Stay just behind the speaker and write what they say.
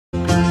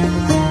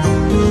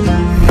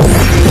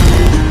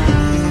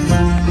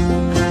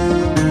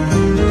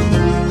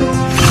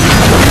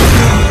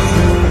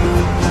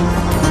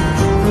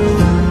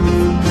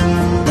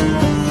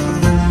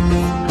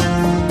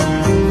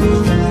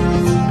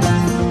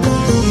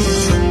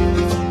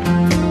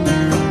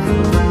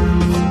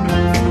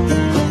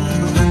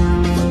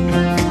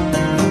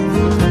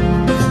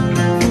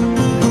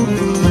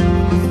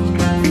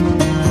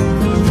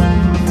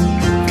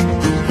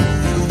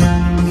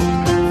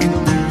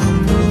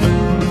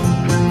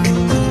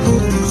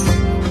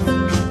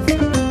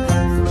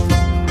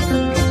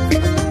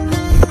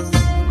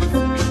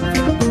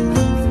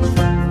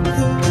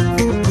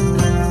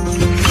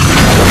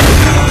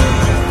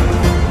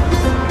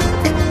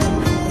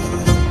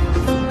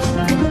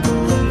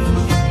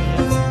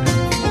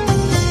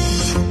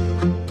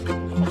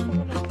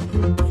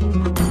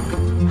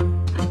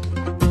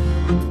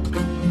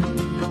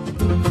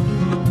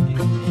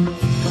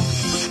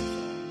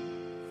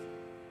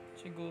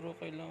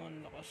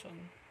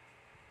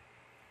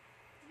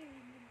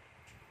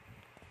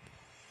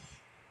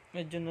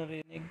Medyo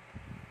narinig.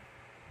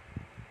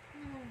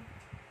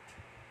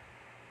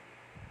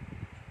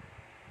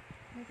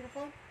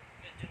 Microphone?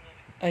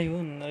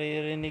 Ayun,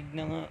 naririnig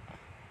na nga.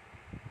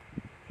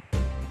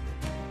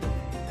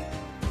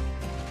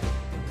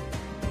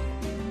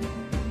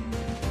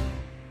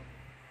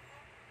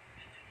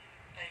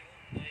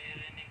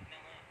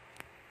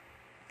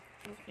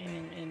 Okay,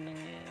 nang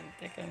yan.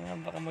 Teka nga,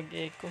 baka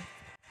mag-echo.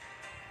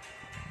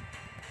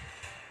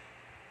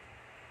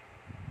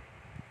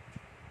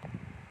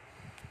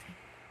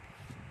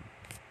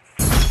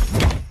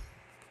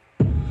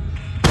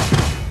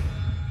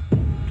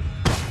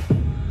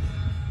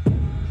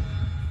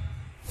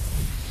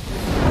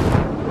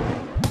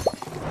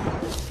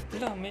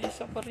 Wala, may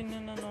isa pa rin na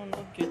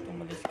nanonood kahit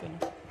umalis ka na.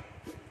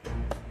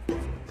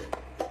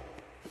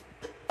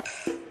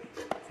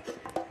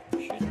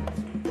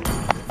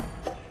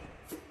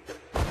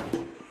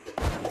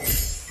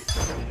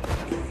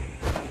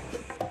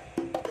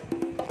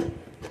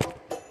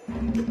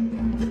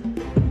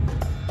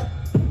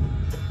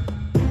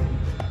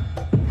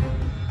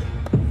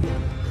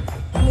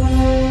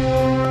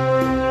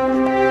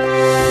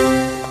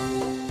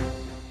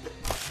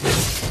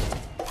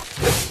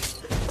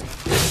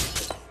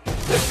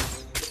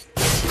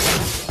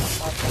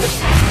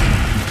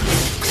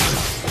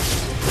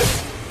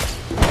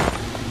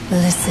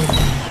 Listen,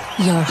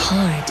 your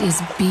heart is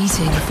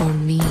beating for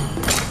me.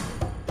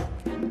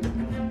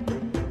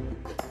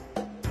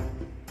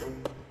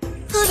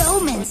 Good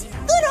omens!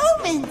 Good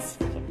omens!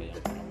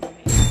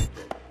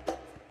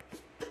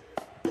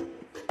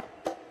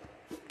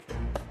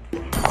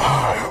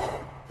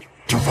 I'll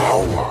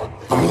devour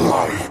the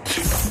light.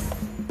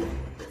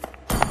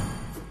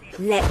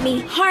 Let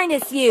me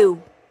harness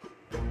you!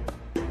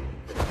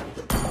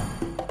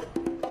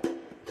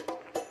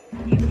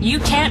 You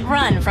can't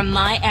run from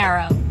my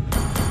arrow.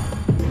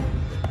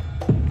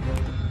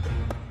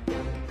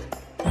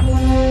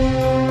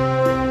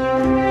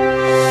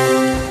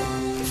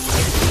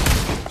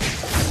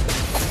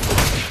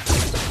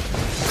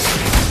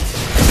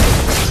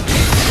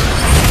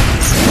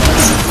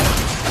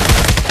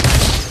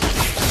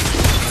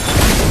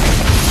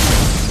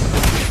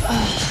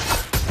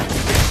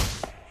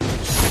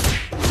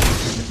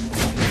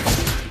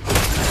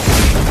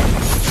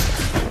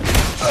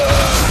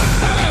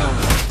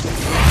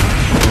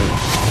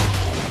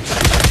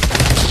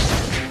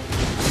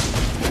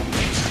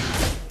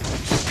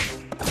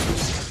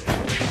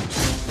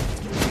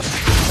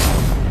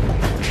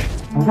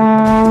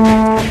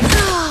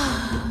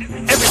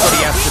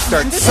 Everybody has to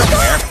start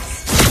somewhere.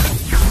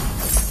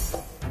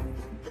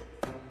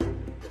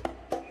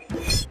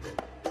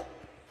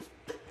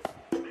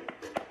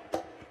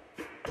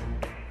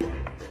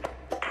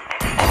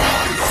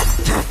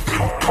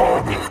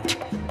 Incarnate.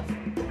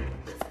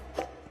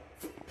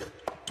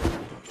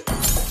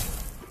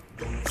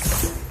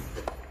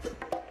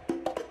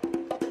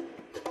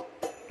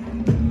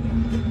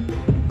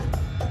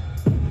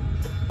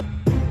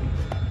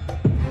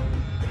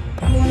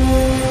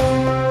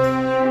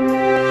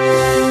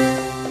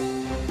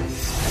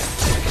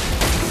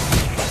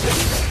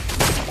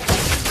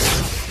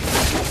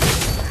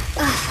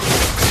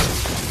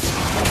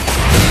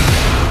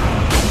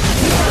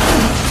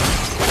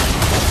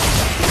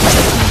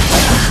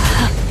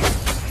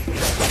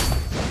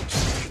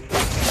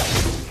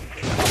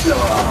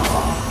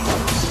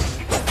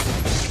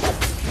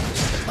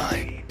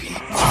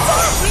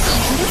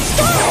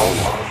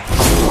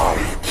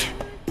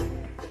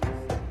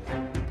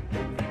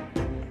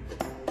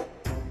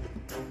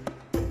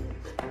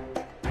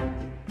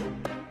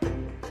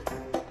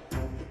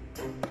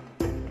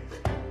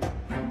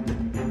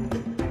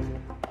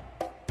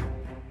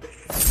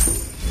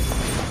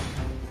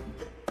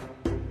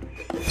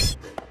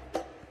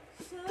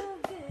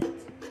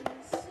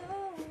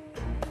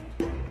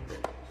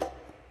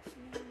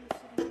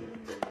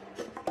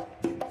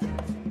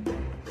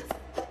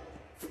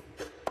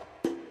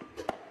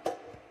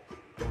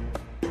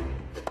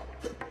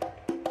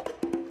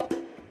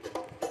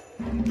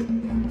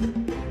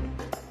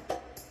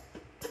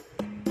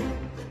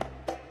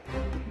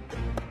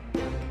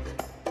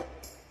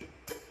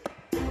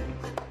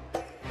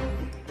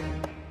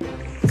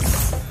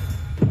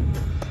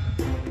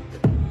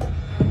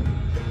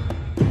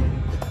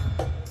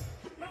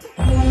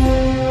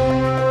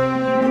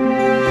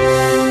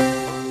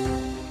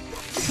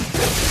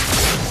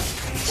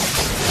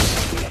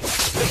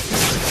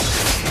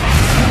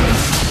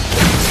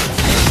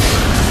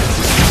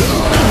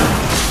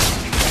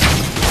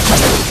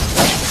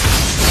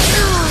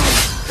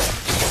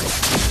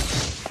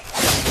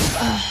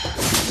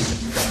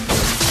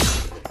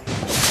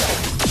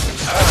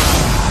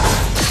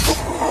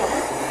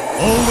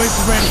 Always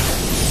ready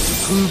to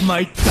prove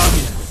my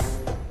dominance.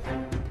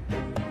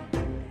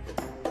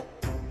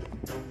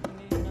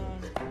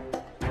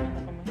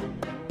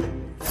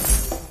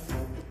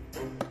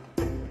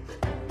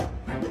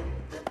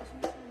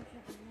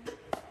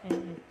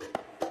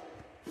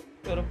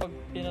 Pero pag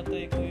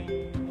pinatay ko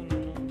yung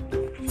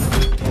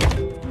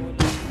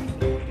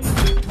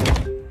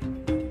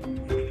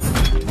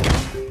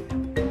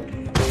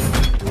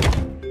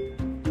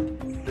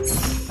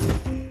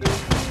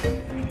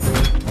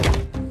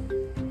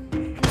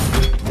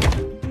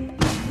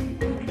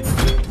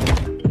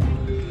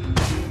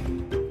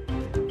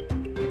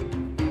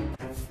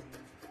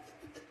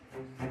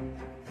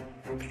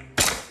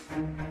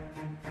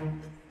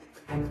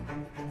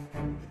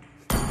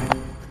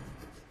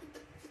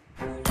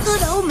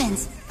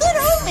omens! Good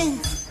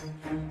omens!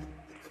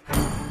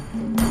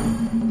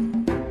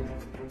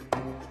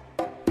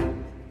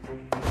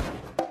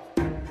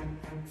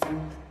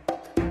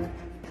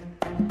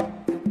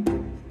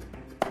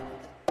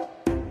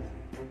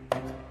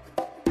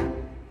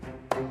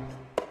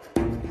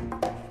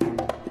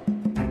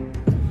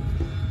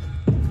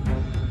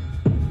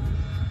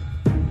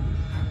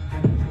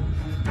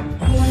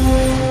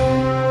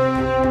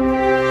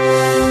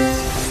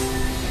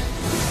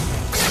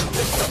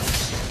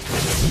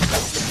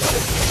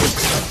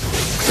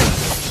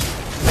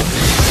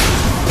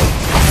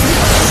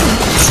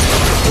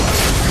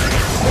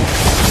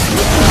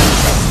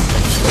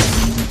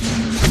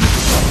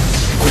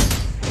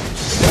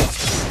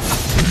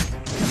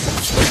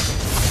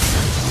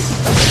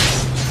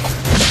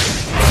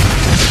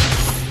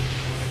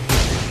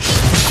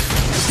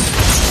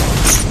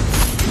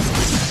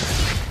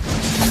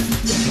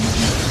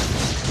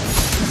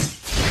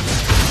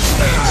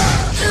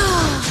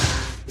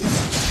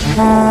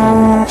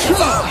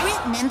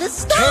 Written in the Tear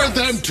stars!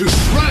 them to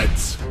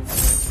shreds!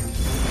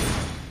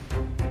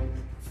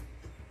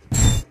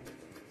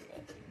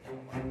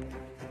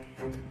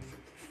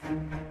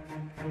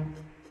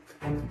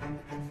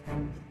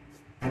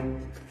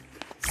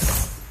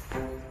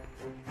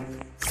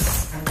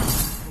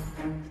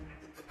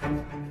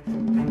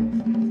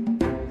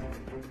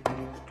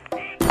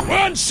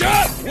 One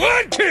shot,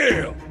 one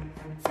kill!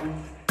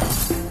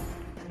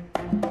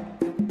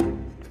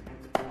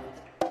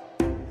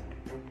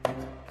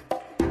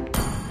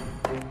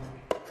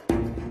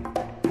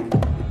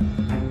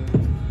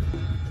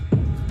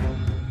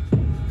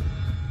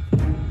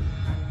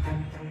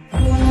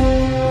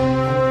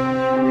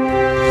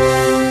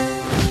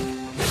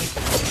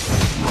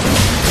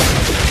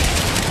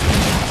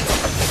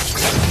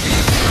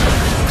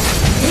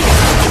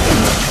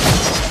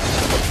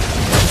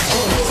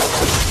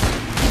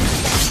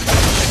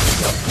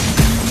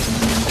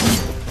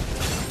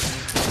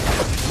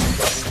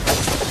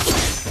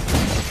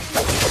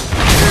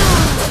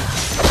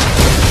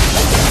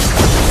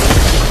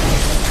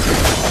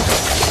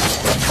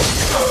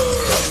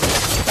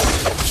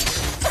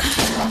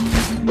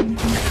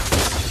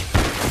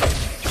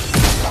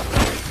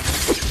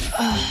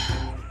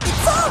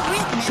 It's all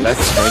written in the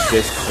Let's make stars!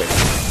 this quick.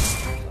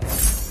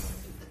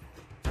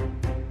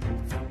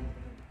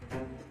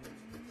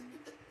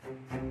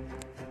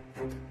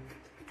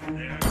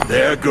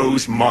 There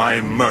goes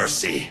my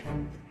mercy.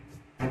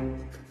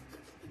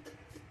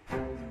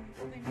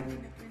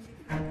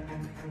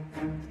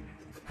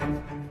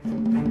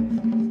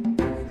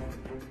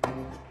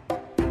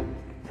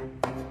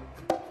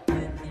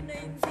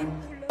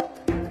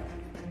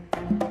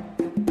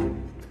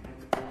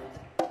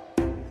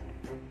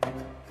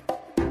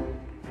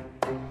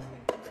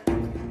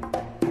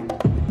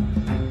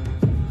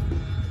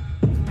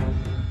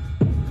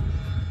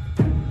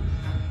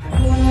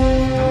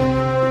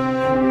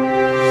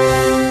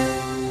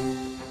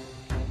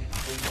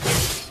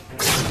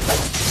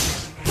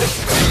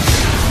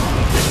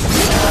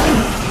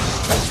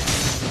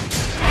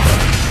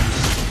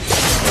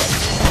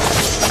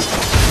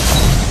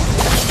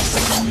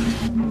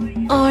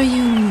 Are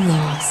you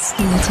lost,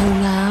 little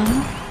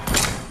lamb?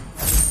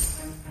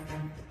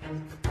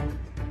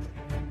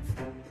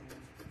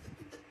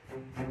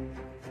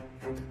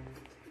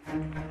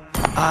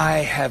 I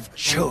have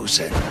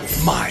chosen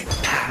my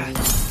path.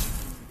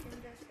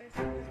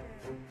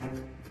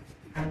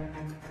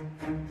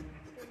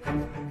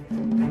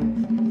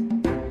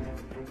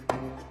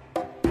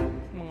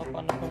 Mga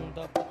panahong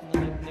dapat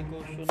na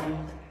negosyo na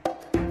yan.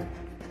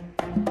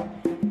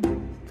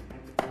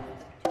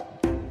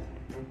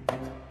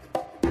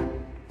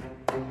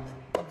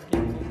 Pag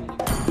yan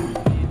bumalik ako sa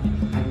ulitin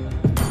ko pa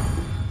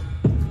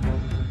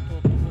na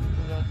tutulog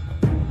ko lahat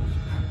ng oras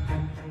ko.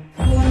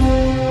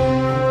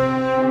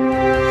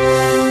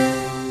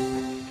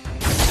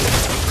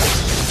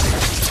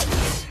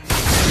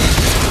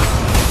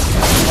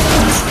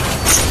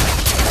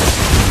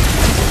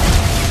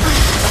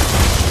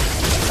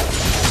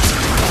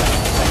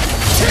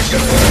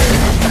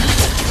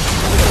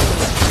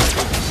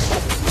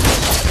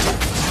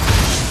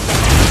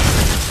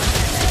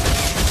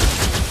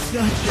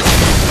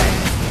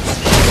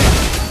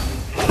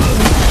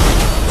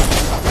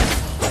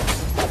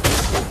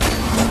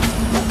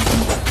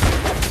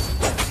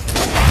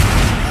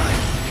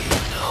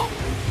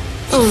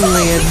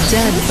 Only a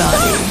dead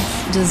body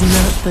does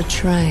not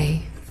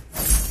betray.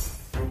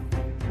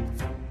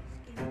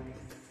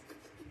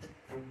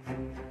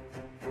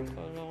 Kala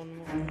ko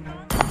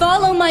naman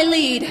Follow my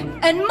lead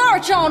and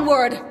march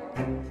onward!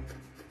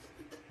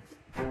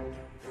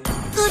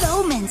 Good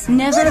omens!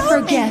 Never Good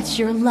forget omens.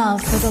 your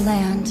love for the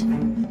land.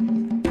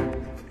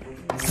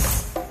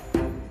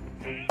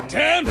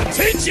 Time to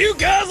teach you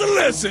guys a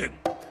lesson!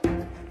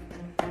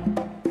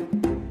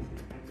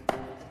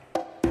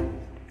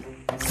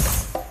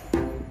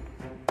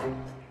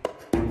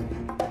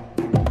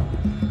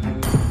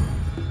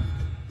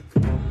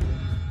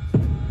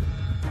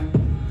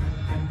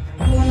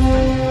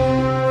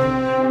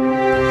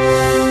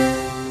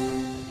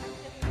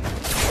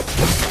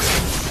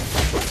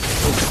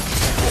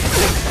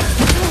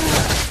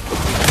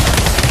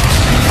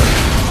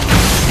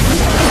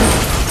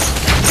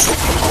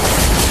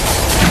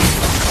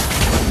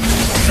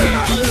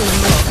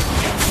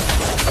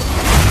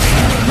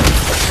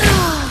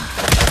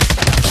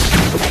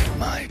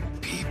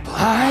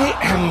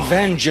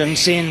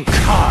 vengeance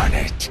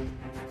incarnate.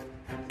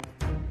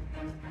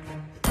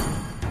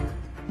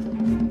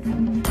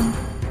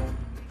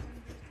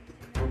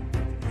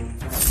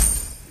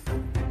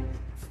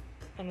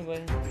 Ano ba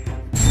yan?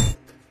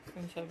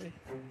 Ano sabi?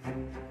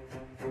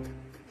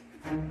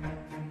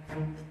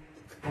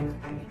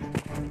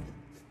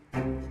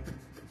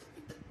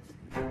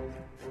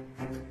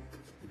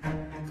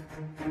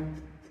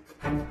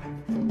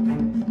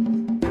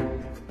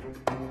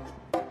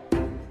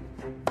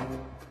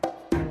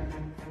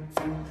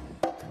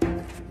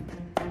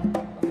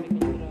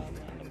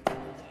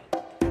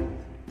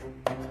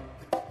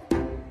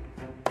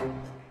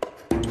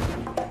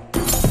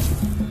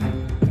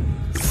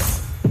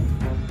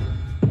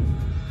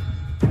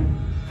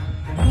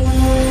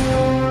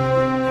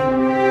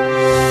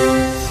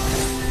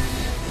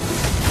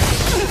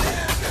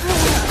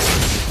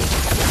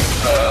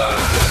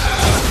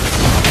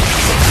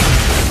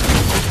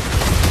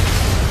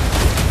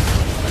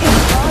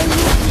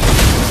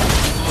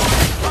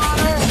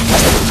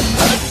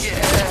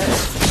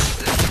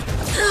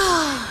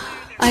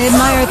 I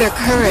admire their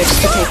courage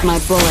to take my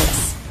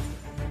bullets.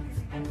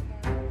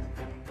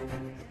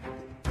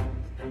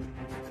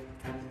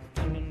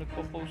 Ano,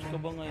 nagpo-post ka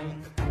ba ngayon?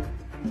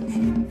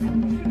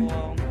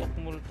 Wow, ang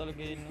takmul talaga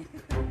yun. No?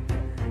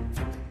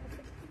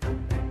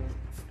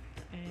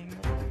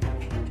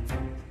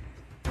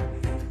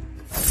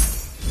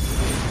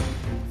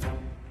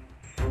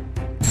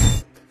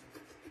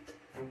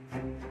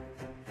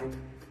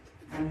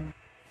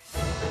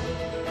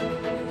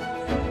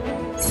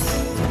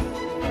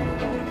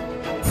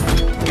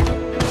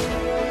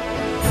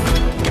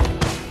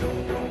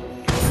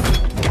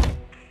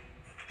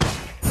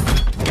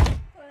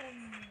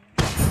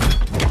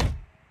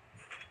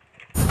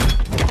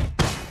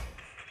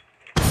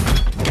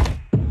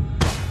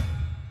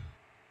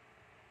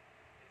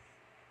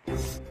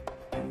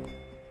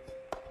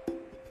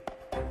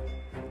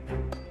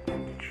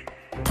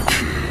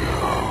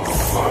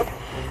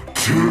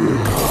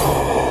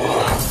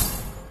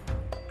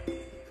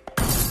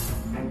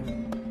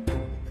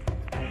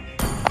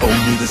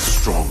 Only the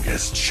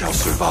strongest shall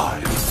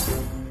survive.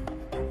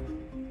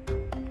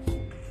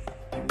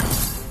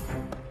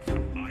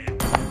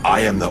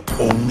 I am the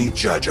only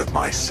judge of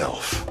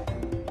myself.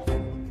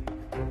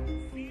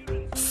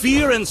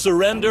 Fear and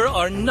surrender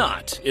are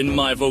not in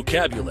my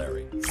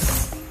vocabulary.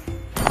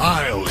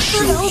 I'll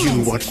show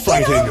you what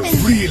fighting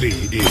really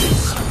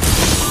is.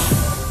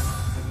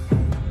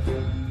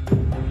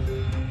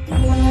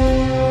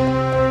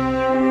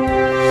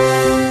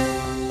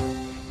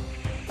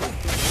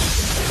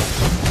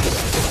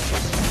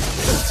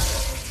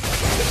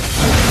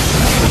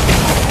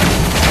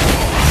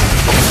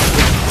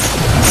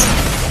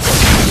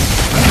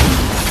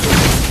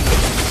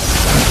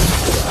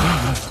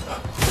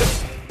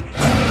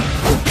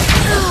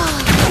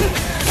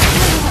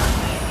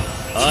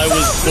 I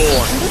was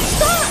born.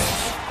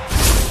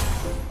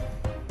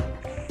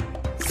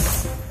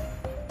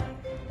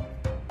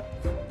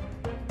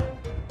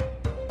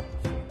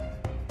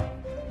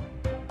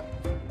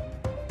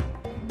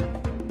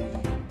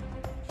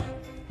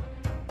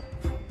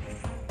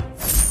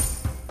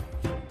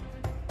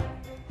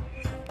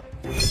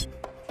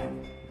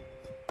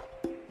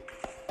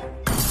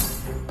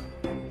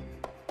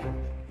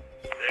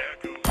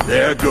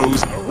 There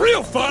goes. A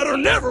real fighter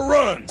never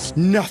runs.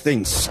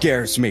 Nothing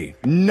scares me,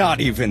 not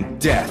even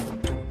death.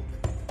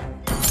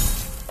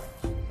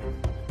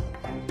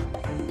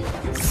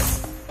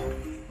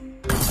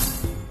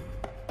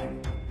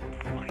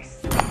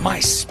 My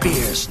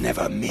spears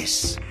never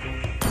miss.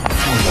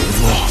 For the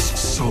lost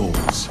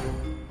souls.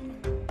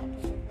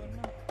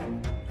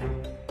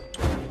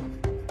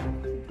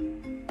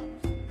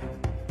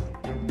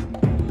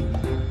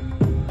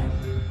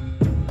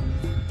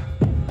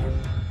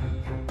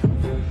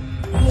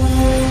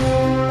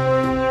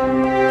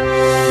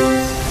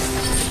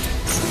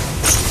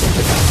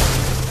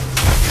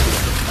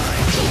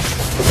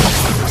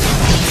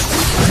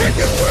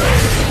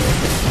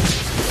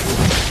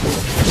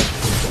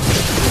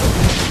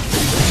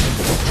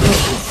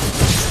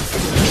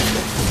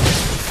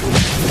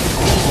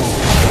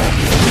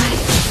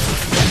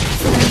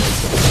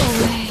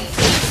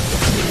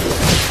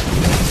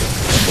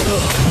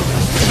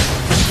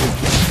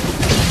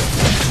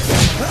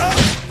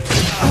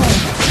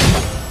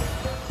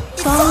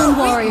 Fallen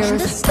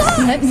warriors,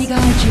 let me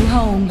guide you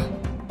home.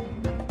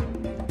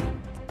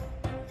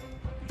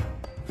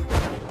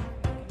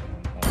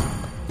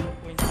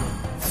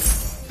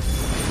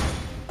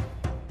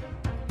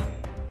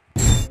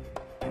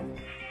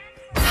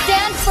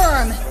 Stand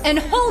firm and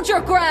hold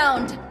your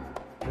ground!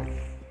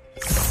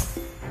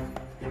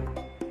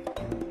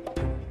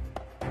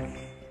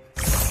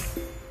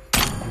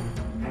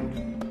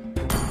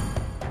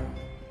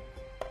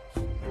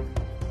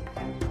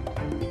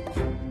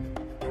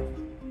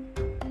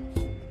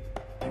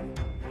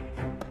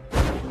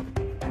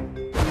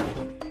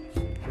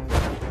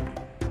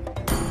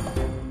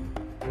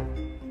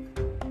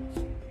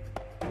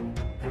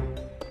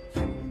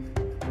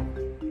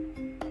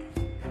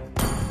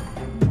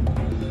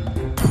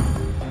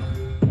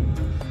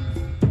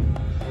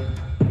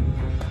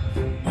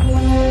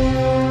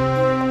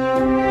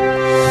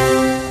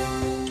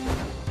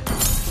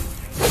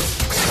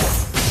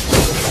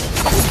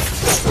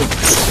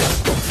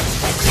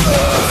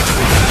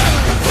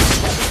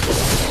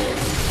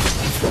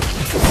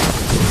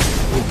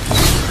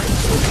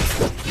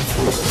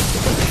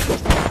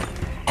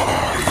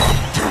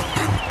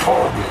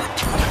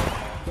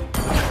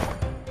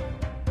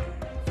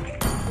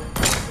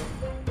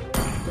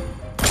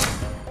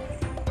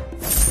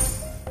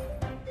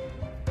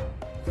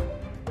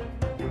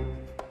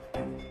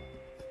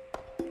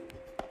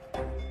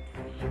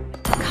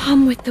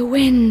 Come with the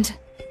wind.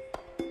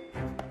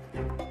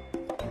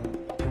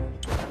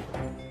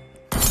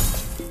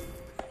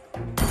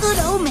 Good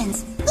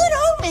omens. Good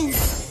omens.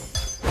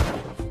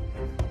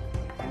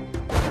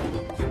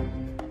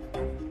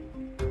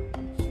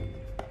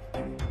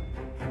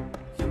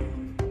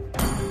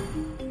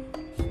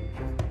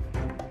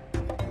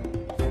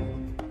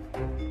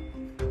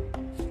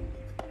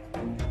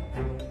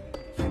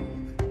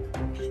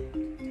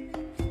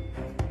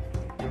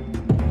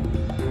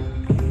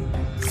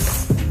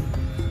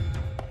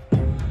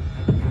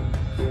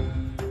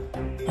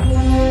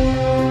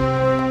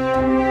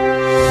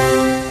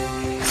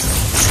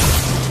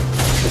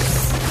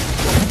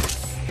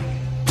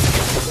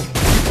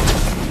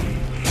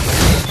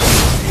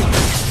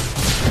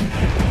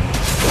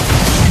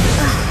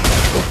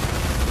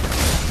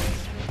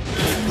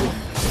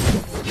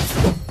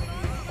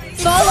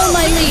 Follow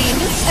my lead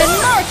and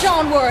march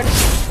onward!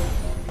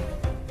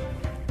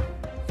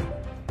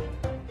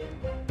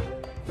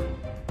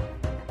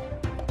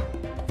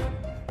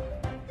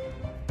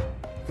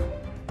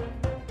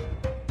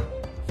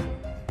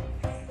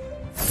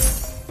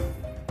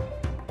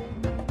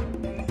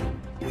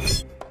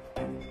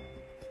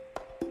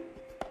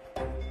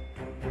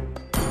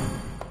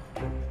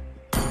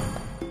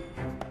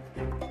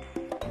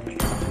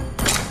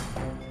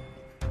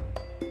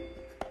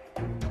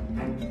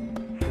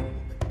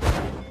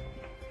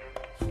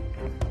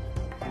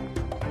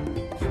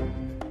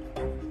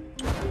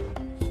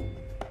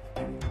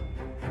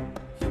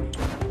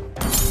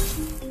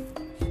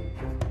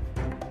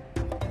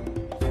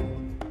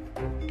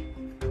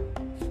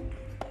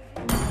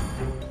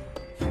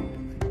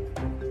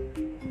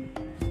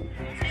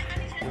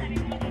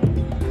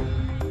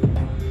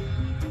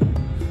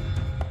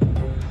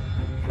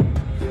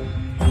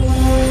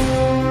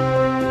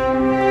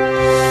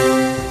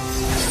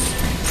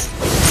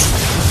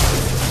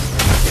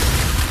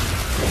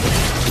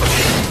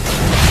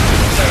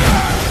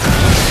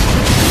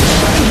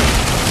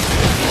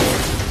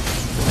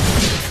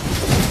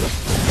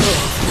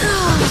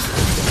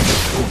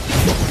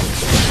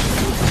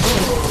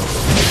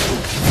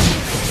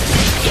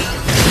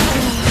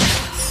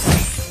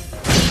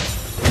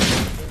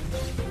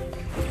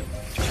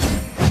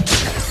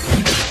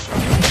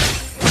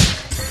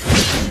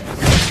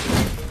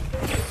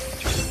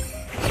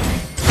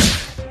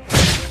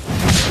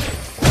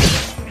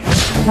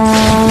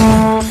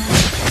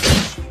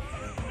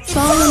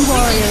 Fallen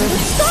warrior,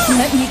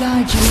 let me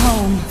guide you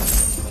home.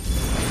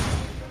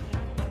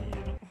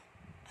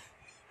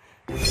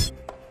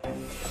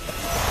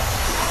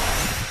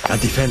 A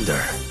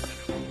defender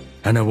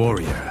and a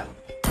warrior.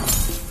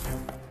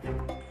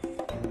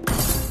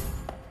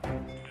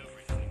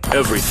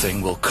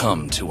 Everything will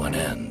come to an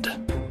end.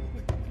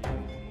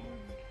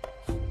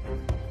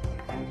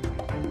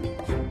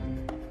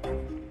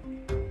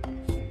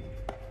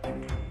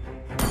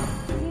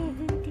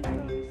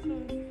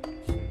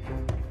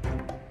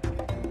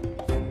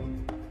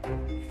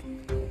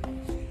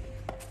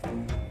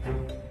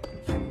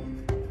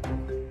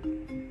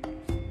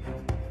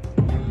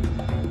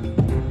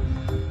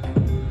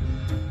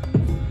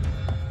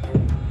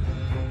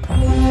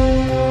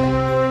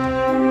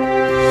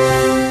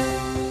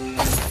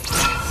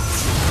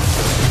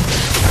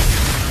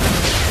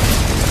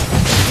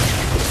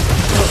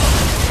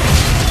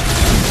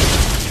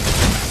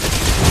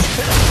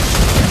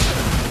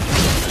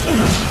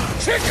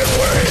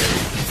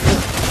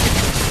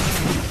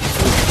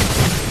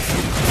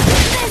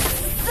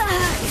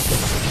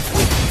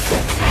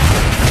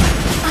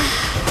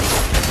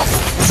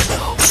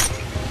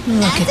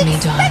 Look As at me,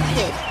 darling.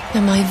 expected.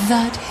 Am I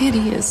that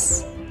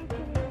hideous?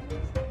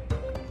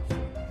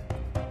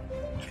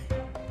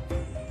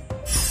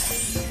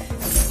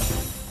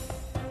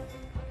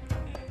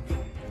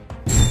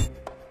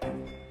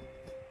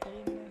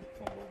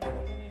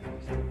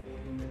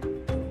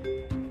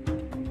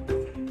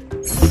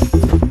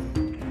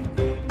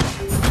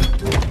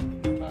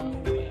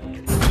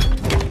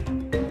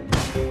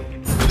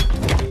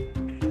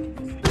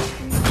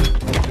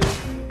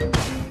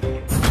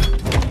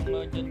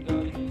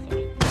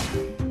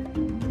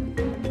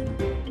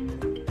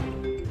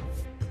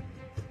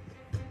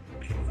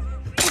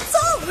 It's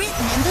all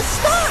written in the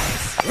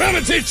stars. Let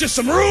me teach you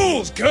some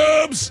rules,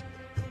 Cubs!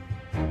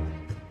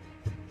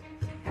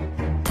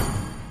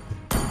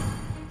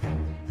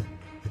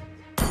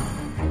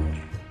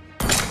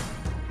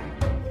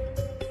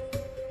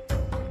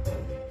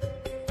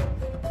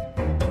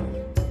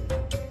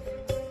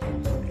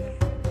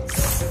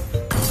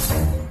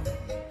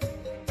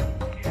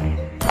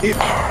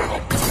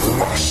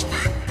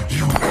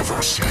 You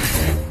never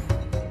say.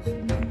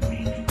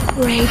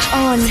 Rage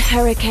on,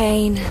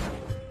 Hurricane.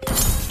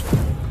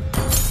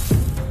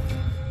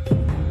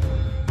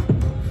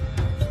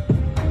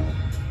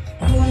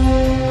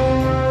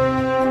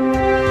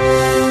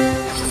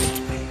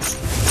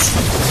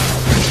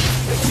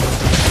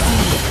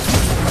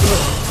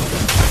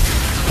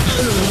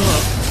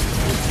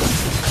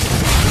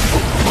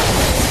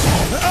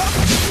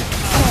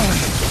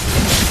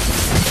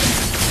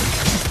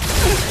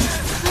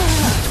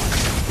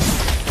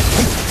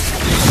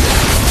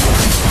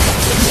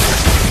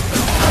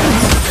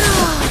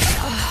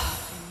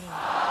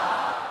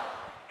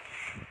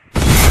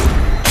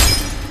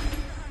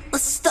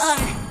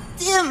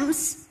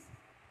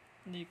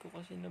 Hindi ko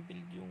kasi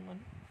na-build yung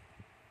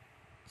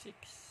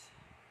 6.